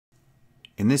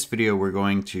In this video, we're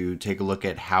going to take a look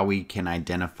at how we can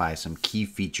identify some key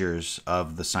features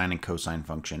of the sine and cosine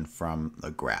function from a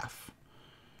graph.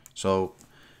 So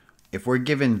if we're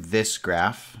given this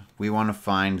graph, we want to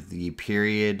find the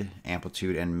period,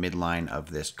 amplitude, and midline of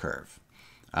this curve.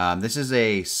 This is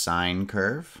a sine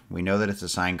curve. We know that it's a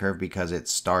sine curve because it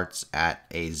starts at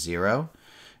a 0,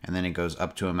 and then it goes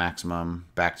up to a maximum,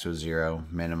 back to a 0,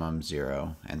 minimum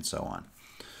 0, and so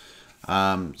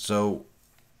on. So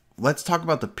let's talk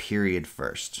about the period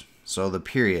first. So the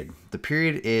period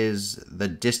is the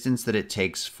distance that it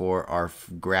takes for our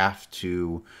graph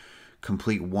to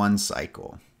complete one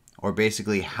cycle, or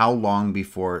basically how long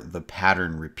before the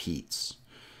pattern repeats.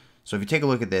 So if you take a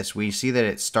look at this, we see that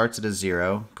it starts at a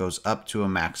 0, goes up to a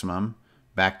maximum,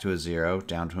 back to a 0,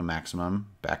 down to a maximum,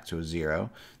 back to a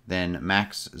 0, then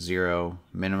max 0,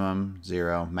 minimum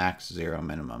 0, max 0,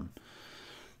 minimum.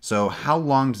 So how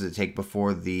long does it take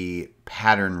before the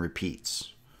pattern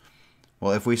repeats?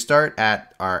 Well, if we start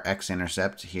at our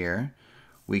x-intercept here,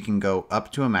 we can go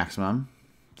up to a maximum,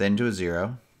 then to a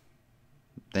 0,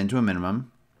 then to a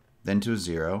minimum, then to a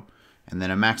 0, and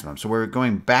then a maximum. So we're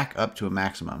going back up to a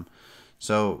maximum.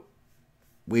 So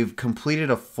we've completed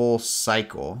a full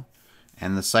cycle,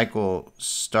 and the cycle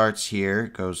starts here,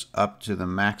 goes up to the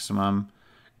maximum,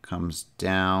 comes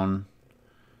down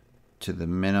to the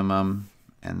minimum,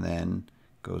 and then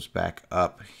goes back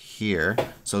up here.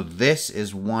 So this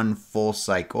is one full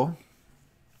cycle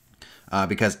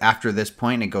because after this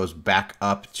point it goes back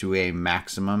up to a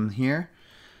maximum here,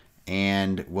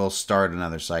 and we'll start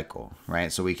another cycle,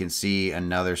 right? So we can see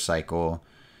another cycle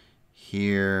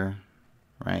here,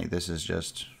 right? This is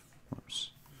just,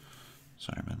 whoops,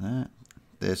 sorry about that.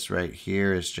 This right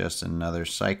here is just another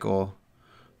cycle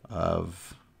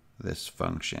of this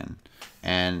function,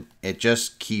 and it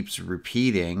just keeps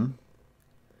repeating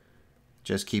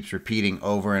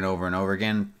over and over and over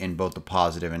again in both the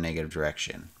positive and negative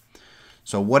direction.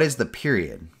 So what is the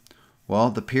period? Well,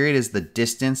 the period is the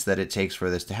distance that it takes for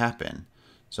this to happen.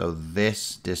 So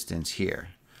this distance here.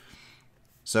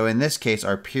 So in this case,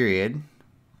 our period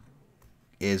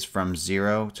is from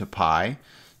 0 to pi.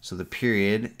 So the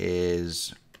period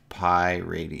is pi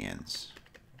radians.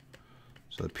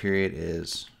 So the period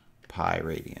is pi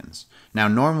radians. Now,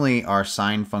 normally our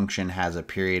sine function has a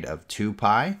period of 2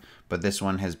 pi, but this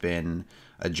one has been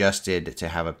adjusted to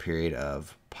have a period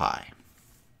of pi.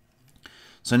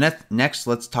 So next,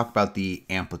 let's talk about the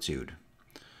amplitude.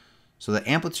 So the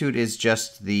amplitude is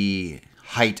just the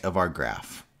height of our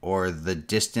graph, or the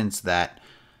distance between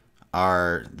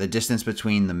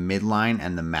the midline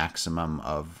and the maximum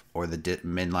of, or the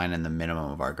midline and the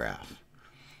minimum of our graph.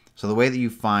 So the way that you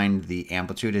find the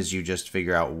amplitude is you just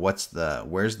figure out where's the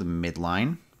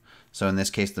midline. So in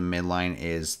this case, the midline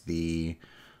is the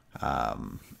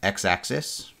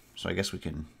x-axis. So I guess we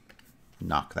can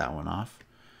knock that one off.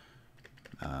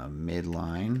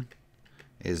 Midline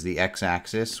is the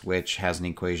x-axis, which has an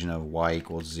equation of y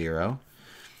equals 0.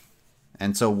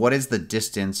 And so what is the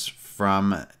distance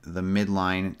from the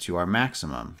midline to our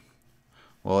maximum?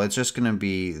 Well, it's just going to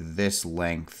be this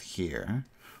length here,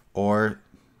 or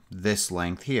this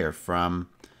length here from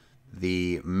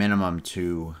the minimum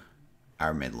to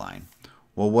our midline.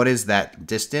 Well, what is that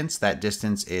distance? That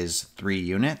distance is 3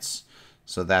 units.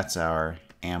 So that's our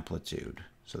amplitude.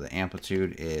 So the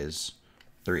amplitude is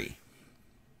 3.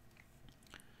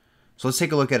 So let's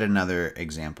take a look at another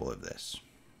example of this.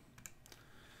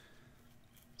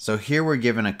 So here we're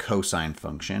given a cosine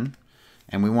function,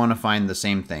 and we want to find the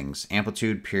same things: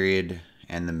 amplitude, period,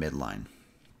 and the midline.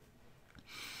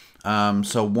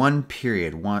 So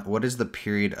what is the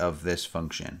period of this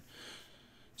function?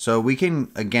 So we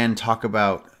can, again, talk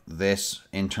about this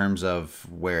in terms of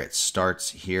where it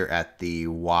starts here at the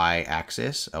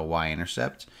y-axis, a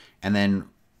y-intercept, and then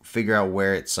figure out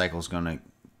where its cycle is gonna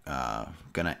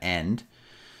end.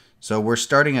 So we're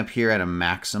starting up here at a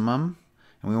maximum,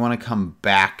 and we want to come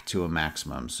back to a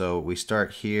maximum. So we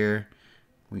start here,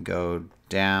 we go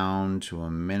down to a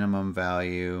minimum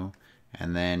value,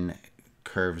 and then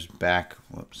curves back,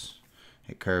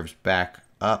 it curves back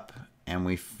up, and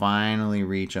we finally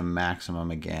reach a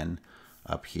maximum again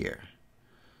up here.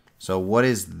 So what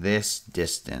is this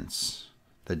distance?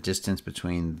 The distance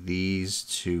between these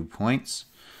 2 points?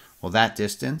 Well, that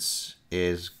distance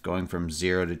is going from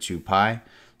 0 to 2 pi,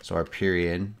 so our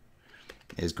period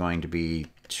is going to be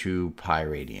 2 pi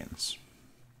radians.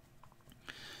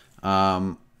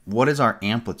 What is our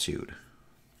amplitude?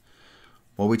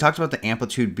 Well, we talked about the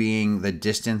amplitude being the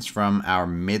distance from our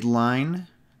midline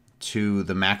to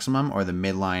the maximum, or the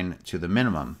midline to the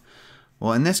minimum.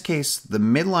 Well, in this case, the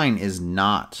midline is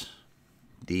not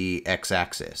the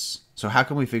x-axis. So how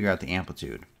can we figure out the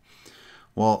amplitude?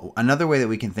 Well, another way that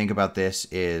we can think about this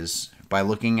is by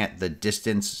looking at the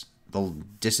distance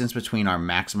between our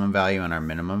maximum value and our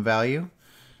minimum value.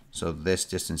 So this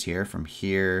distance here, from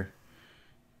here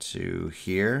to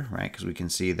here, right? Because we can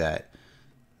see that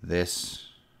this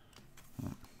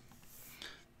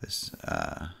is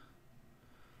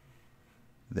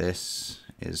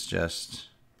just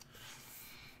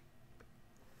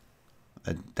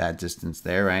that distance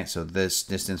there, right? So this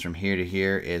distance from here to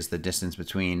here is the distance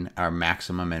between our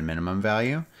maximum and minimum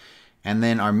value. And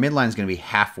then our midline is going to be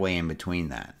halfway in between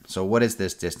that. So what is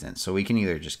this distance? So we can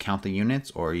either just count the units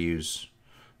or use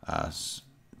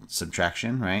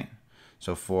subtraction, right?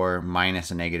 So 4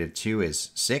 minus a -2 is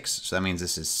 6. So that means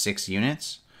this is 6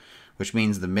 units, which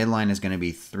means the midline is going to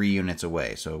be 3 units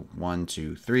away. So 1,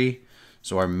 2, 3.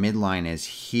 So our midline is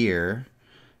here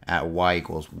at y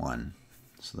equals 1.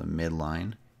 So the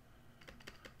midline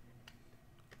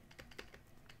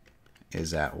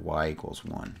is at y equals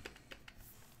 1.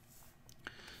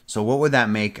 So what would that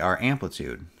make our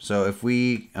amplitude? So if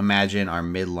we imagine our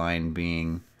midline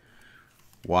being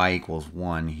y equals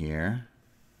 1 here,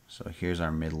 so here's our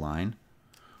midline,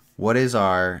 what is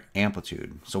our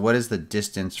amplitude? So what is the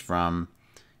distance from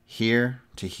here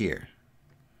to here?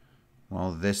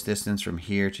 Well, this distance from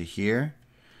here to here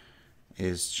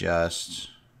is just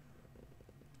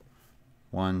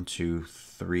 1, 2,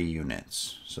 3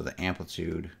 units. So the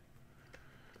amplitude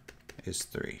is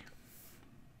 3.